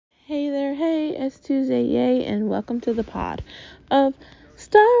it's Tuesday, yay, and welcome to the pod of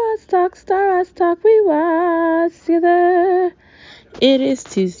Star Wars Talk, we watch together. It is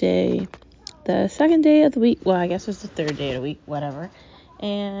Tuesday, the second day of the week, well, I guess it's the third day of the week, whatever,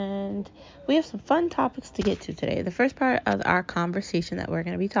 and we have some fun topics to get to today. The first part of our conversation that we're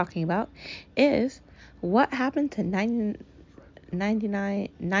going to be talking about is what happened to 90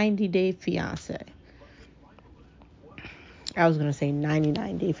 Day Fiancé. I was going to say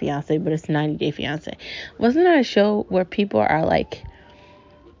 99 Day Fiancé, but it's 90 Day Fiancé. Wasn't that a show where people are like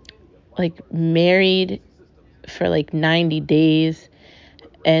married for like 90 days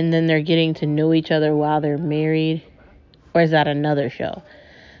and then they're getting to know each other while they're married? Or is that another show?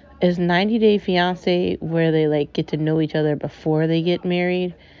 Is 90 Day Fiancé where they like get to know each other before they get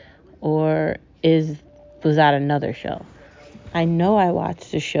married? Or was that another show? I know I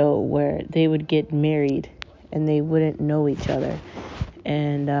watched a show where they would get married and they wouldn't know each other.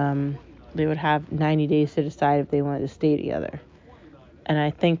 And they would have 90 days to decide if they wanted to stay together. And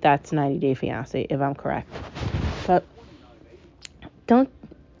I think that's 90 Day Fiancé, if I'm correct. But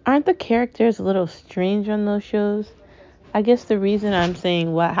aren't the characters a little strange on those shows? I guess the reason I'm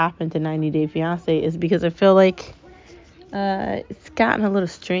saying what happened to 90 Day Fiancé is because I feel like it's gotten a little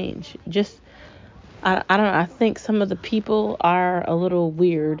strange. I don't know. I think some of the people are a little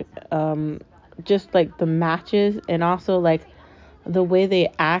weird. Just like the matches and also like the way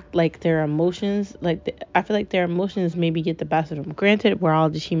they act, like their emotions, I feel like their emotions maybe get the best of them. Granted, we're all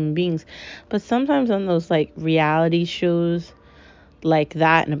just human beings, but sometimes on those like reality shows like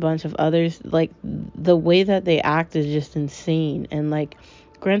that and a bunch of others, like the way that they act is just insane. And like,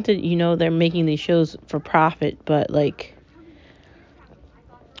 granted, they're making these shows for profit, but like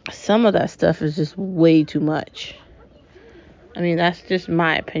some of that stuff is just way too much. I mean, that's just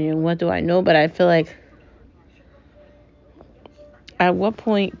my opinion. What do I know? But I feel like at what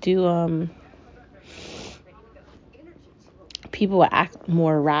point do people act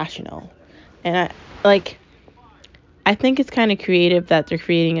more rational? And I think it's kind of creative that they're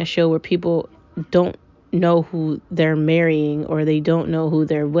creating a show where people don't know who they're marrying or they don't know who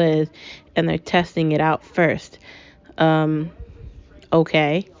they're with and they're testing it out first.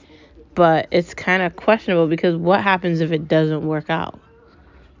 Okay, but it's kind of questionable because what happens if it doesn't work out?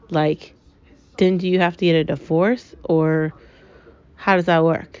 Like, then do you have to get a divorce or how does that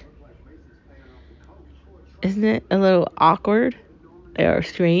work? Isn't it a little awkward or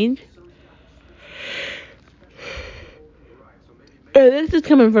strange? This is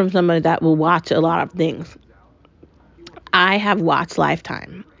coming from somebody that will watch a lot of things. I have watched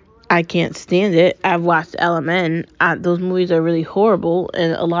Lifetime. I can't stand it. I've watched LMN. Those movies are really horrible,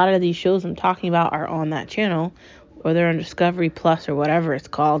 and a lot of these shows I'm talking about are on that channel, or they're on Discovery Plus or whatever it's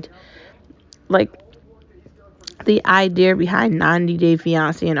called. Like, the idea behind 90 Day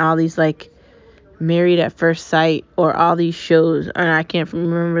Fiancé and all these like Married at First Sight or all these shows, and I can't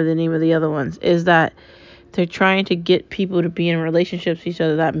remember the name of the other ones, is that they're trying to get people to be in relationships with each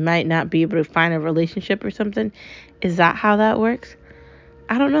other that might not be able to find a relationship or something. Is that how that works?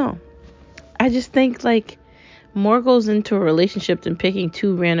 I don't know. I just think like more goes into a relationship than picking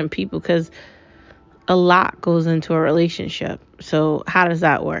two random people, because a lot goes into a relationship. So how does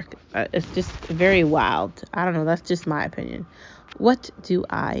that work? It's just very wild. I don't know. That's just my opinion. What do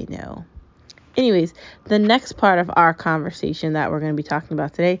I know? Anyways, the next part of our conversation that we're going to be talking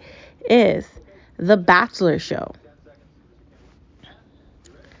about today is The Bachelor show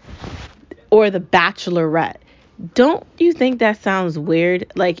or The Bachelorette. Don't you think that sounds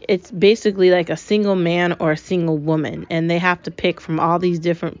weird? Like, it's basically like a single man or a single woman, and they have to pick from all these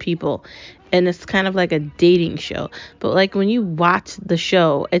different people, and it's kind of like a dating show. But like when you watch the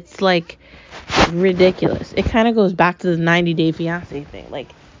show, it's like ridiculous. It kind of goes back to the 90 Day Fiancé thing.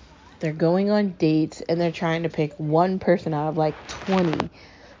 Like, they're going on dates and they're trying to pick one person out of like 20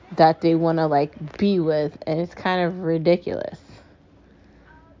 that they want to like be with, and it's kind of ridiculous.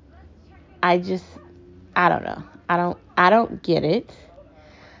 I don't know. I don't get it.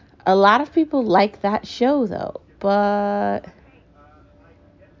 A lot of people like that show though, but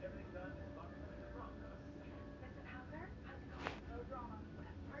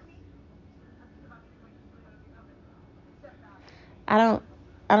I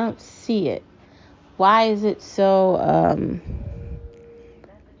don't see it. Why is it so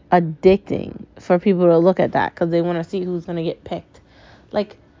addicting for people to look at that? Because they want to see who's going to get picked.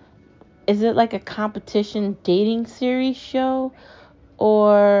 Like, is it like a competition dating series show,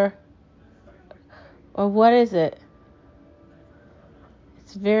 or what is it?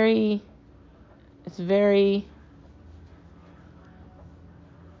 It's very it's very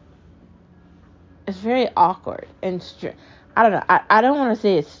awkward and I don't know. I don't want to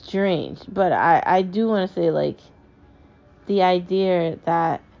say it's strange, but I do want to say, like, the idea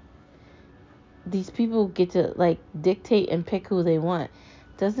that these people get to, like, dictate and pick who they want.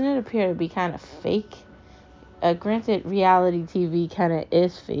 Doesn't it appear to be kind of fake? Granted, reality TV kind of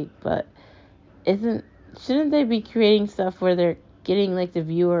is fake, but shouldn't they be creating stuff where they're getting, like, the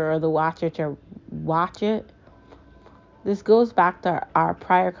viewer or the watcher to watch it? This goes back to our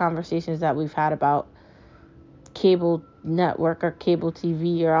prior conversations that we've had about cable network or cable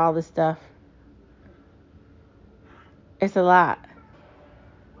TV or all this stuff. It's a lot.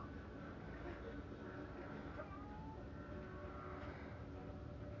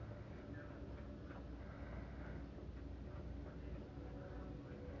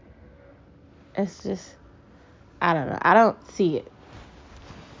 It's just, I don't know. I don't see it.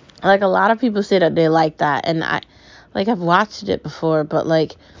 Like, a lot of people say that they like that, and I've watched it before, but,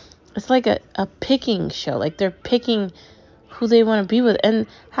 like, it's like a picking show. Like, they're picking who they want to be with, and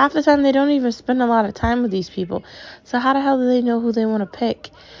half the time they don't even spend a lot of time with these people. So how the hell do they know who they want to pick?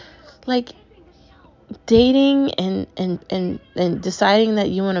 Like, dating and deciding that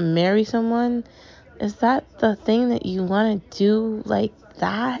you want to marry someone, is that the thing that you want to do like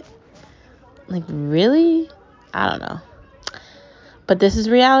that? Like, really? I don't know. But this is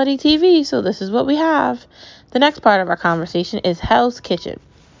reality TV, so this is what we have. The next part of our conversation is Hell's Kitchen.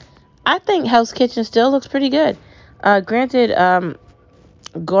 I think Hell's Kitchen still looks pretty good. Granted,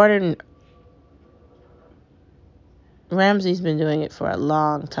 Gordon Ramsay's been doing it for a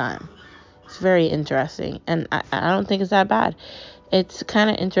long time. It's very interesting, and I don't think it's that bad. It's kind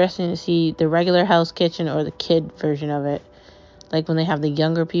of interesting to see the regular Hell's Kitchen or the kid version of it, like when they have the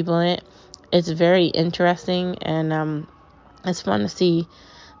younger people in it. It's very interesting, and it's fun to see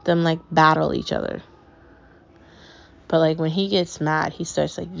them, like, battle each other. But, like, when he gets mad, he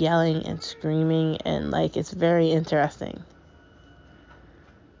starts, like, yelling and screaming, and, like, it's very interesting.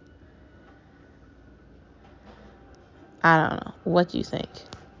 I don't know. What do you think?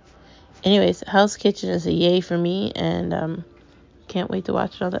 Anyways, Hell's Kitchen is a yay for me, and can't wait to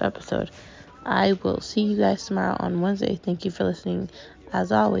watch another episode. I will see you guys tomorrow on Wednesday. Thank you for listening,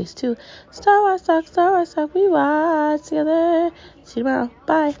 as always, to Star Wars Talk, we watch together. See you tomorrow.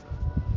 Bye.